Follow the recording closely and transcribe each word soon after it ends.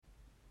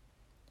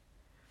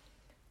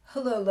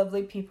Hello,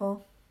 lovely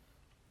people.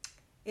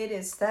 It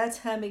is that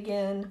time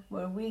again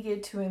where we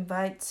get to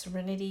invite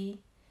serenity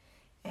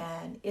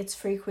and its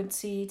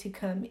frequency to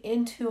come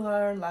into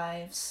our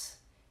lives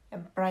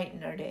and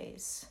brighten our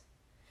days.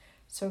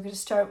 So, we're going to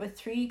start with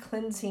 3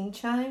 cleansing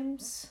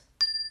chimes.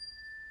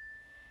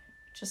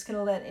 Just going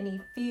to let any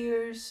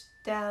fears,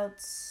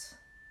 doubts,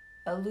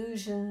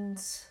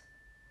 illusions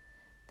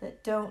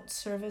that don't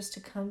serve us to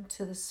come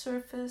to the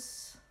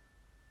surface.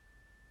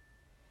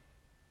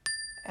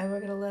 And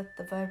we're going to let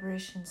the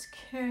vibrations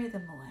carry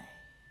them away.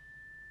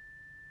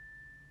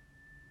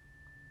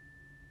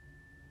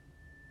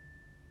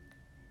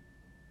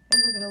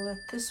 And we're going to let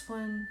this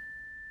one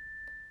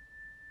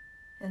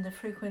and the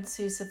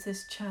frequencies of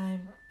this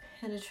chime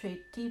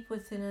penetrate deep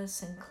within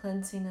us and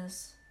cleansing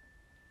us,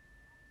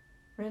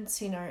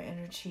 rinsing our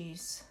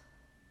energies,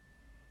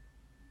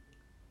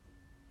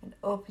 and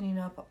opening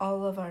up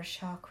all of our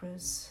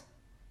chakras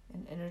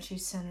and energy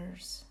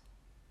centers.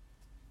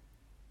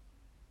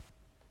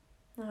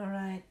 All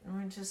right, and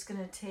we're just going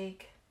to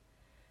take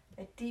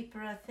a deep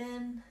breath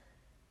in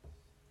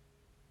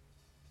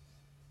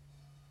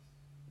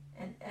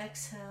and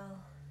exhale.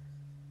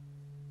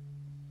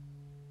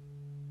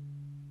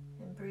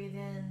 And breathe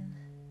in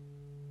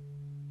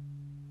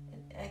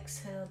and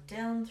exhale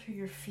down through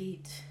your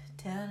feet,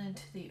 down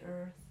into the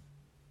earth.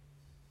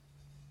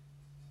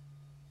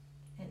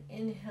 And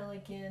inhale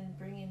again,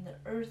 bringing the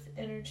earth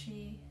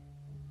energy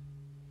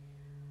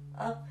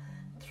up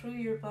through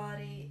your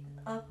body,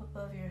 up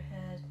above your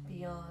head,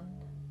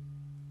 beyond.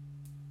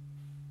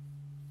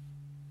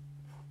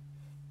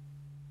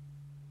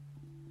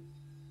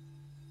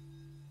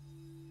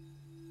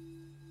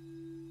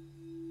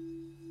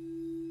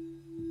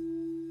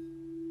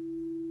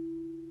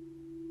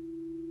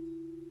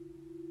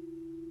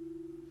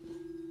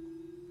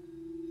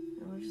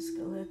 And we're just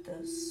going to let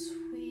those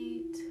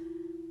sweet,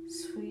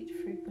 sweet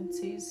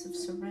frequencies of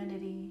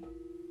serenity,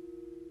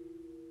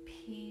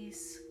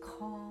 peace,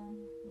 calm,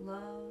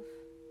 love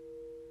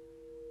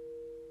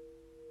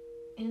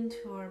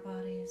into our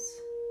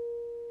bodies,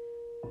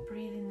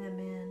 breathing them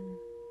in,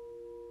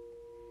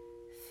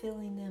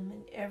 filling them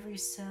in every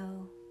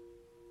cell.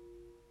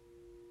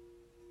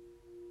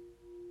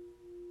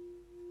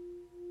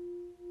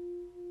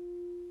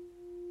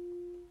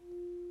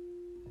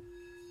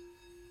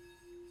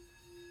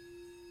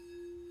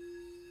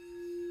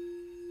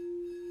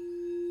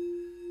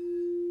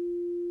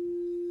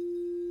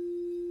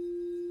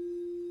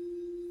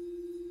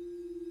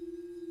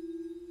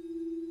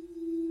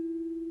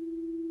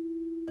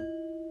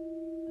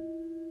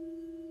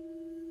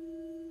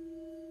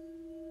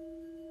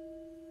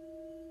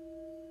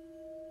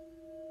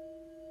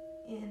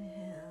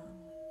 Inhale,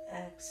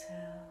 exhale.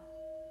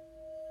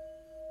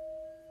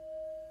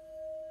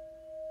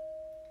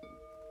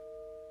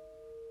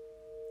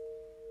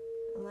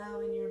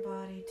 Allowing your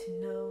body to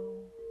know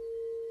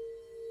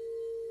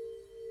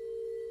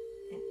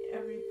in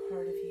every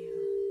part of you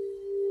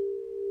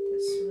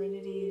that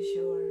serenity is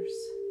yours.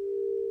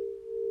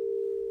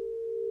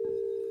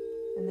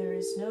 And there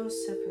is no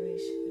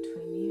separation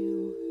between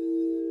you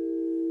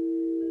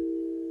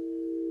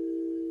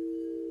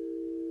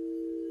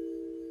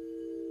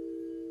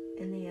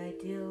and the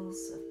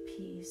ideals of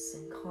peace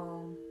and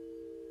calm.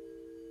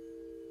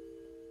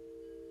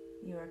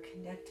 You are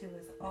connected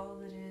with all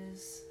that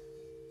is,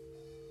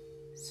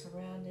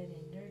 surrounded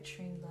in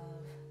nurturing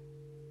love.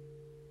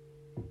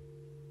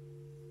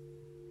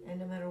 And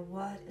no matter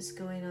what is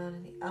going on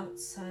in the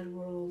outside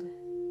world,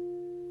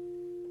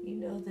 you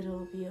know that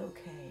it'll be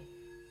okay.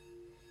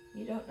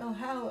 You don't know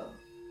how,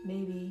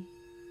 maybe,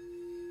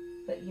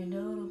 but you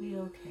know it'll be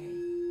okay.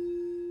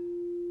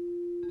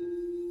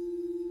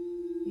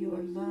 You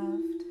are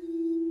loved,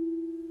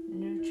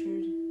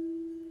 nurtured,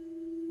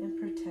 and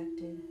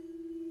protected.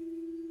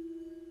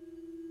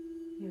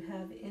 You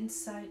have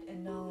insight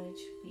and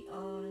knowledge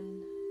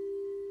beyond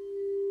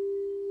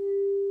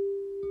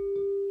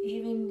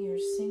even your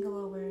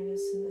single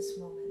awareness in this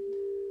moment.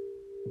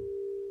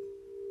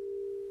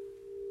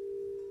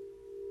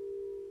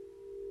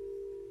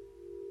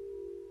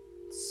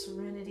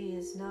 Serenity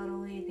is not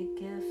only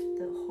the gift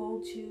that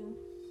holds you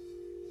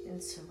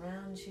and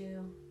surrounds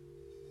you,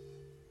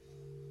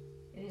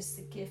 it is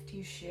the gift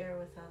you share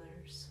with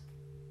others.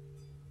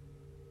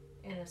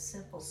 In a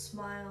simple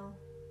smile,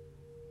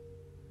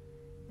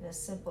 in a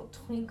simple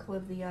twinkle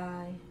of the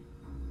eye,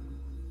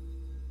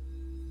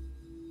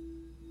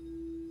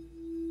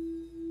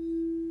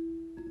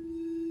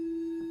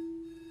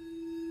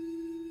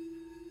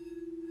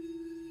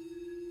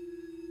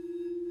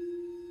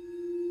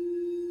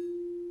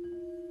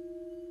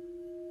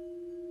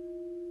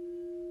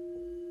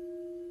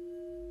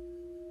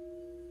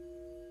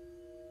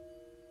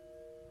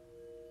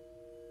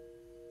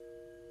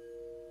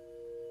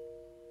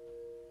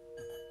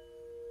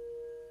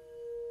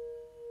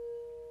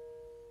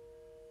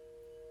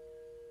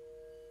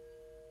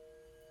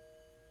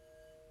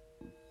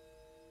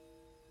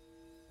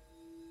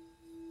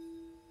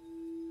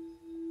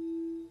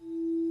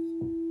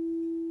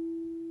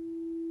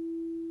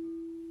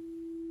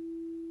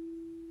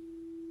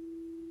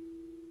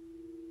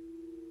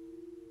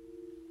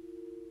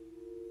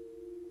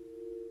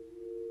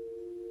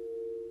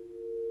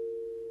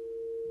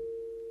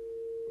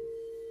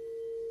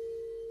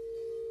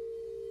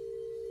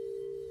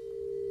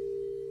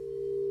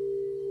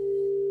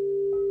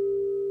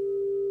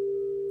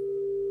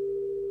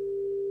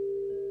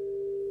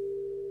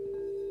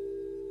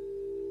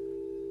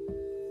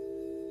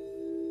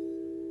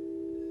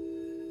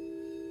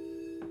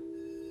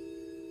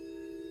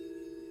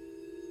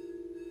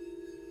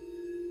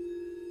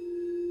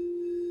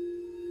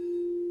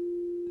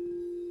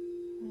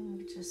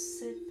 just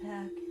sit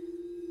back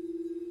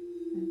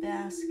and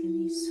bask in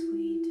these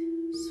sweet,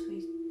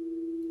 sweet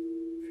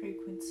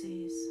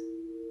frequencies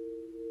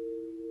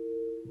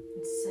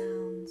and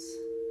sounds.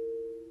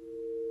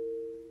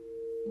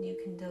 And you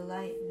can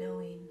delight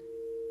knowing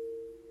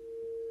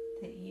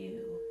that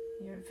you,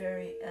 your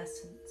very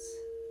essence,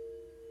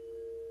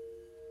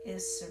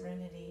 is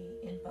serenity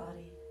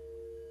embodied.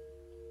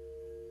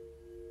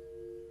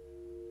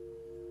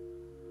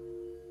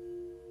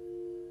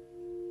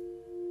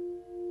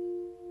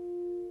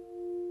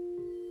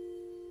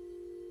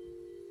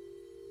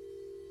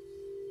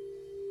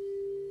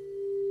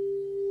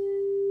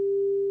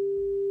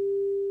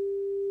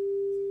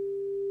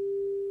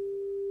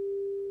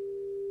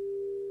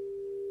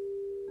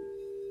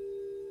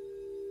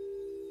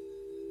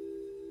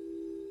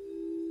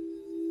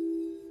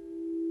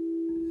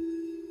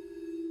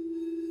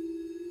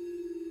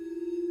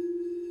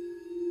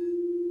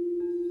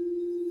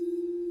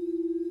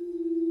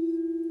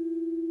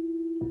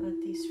 Let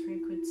these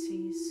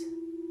frequencies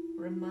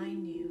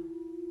remind you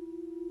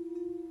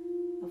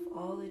of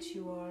all that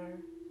you are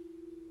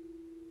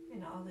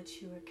and all that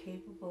you are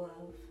capable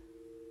of.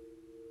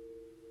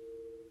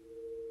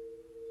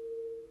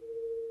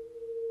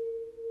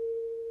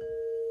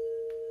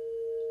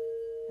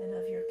 And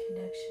of your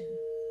connection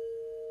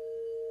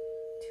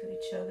to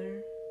each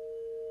other,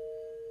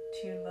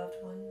 to your loved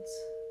ones,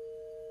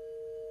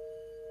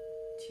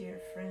 to your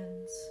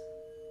friends,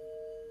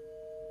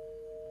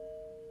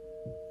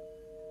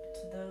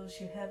 to those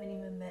you haven't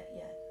even met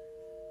yet.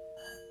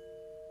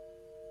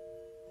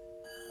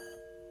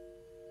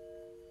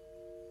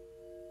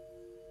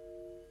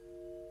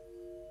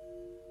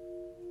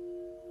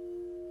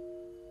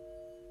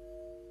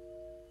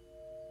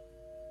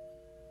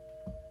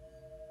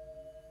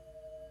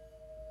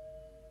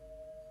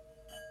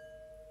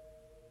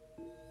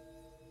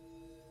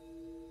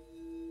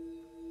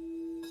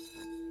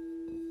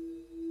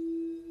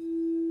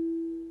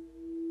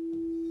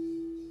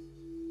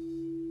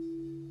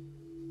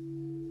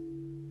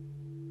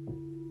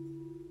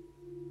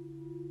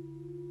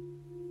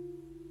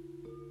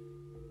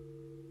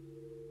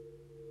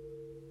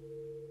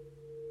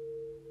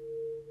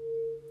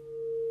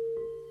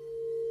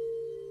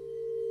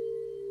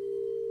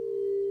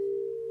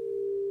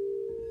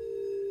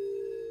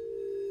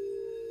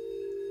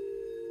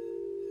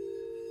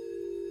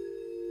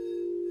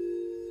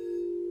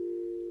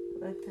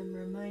 Let them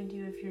remind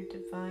you of your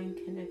divine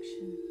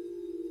connection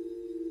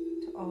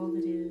to all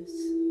that is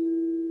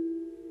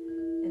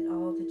and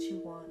all that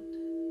you want.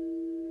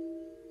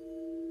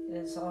 It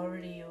is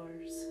already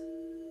yours.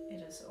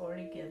 It is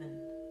already given.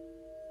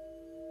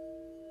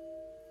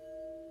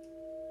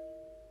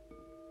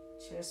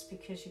 Just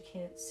because you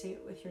can't see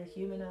it with your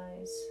human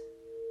eyes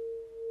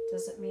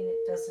doesn't mean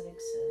it doesn't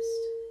exist.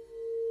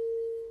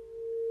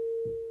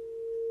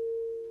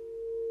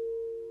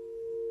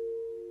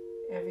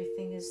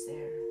 Everything is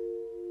there.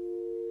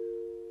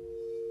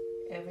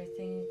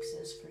 Everything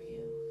exists for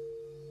you.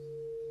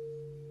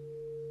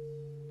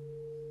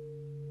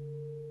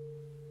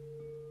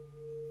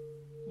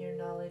 Your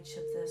knowledge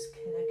of this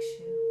connects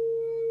you,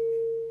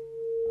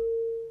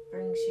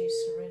 brings you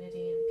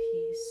serenity and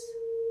peace.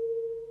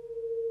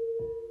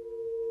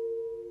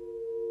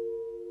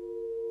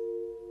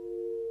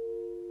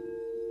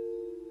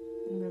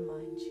 And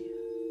reminds you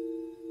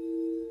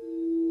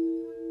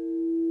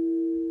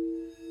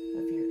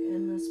of your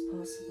endless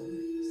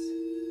possibilities.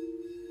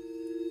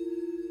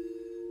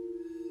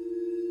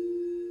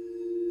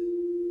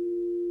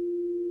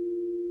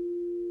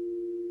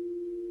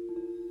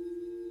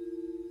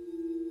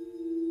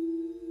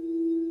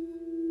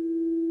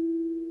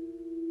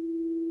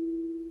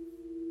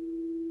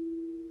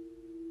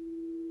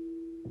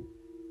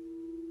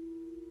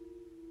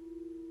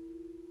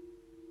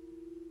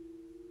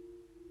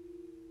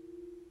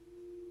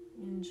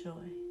 Enjoy.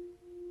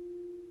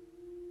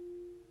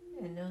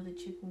 And know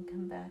that you can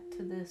come back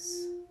to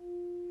this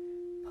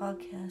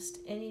podcast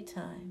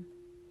anytime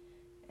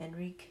and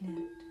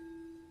reconnect.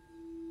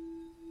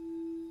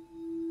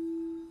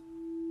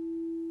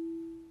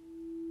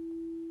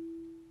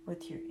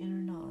 With your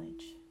inner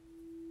knowledge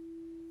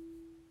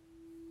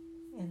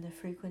and the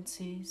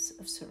frequencies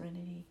of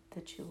serenity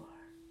that you are.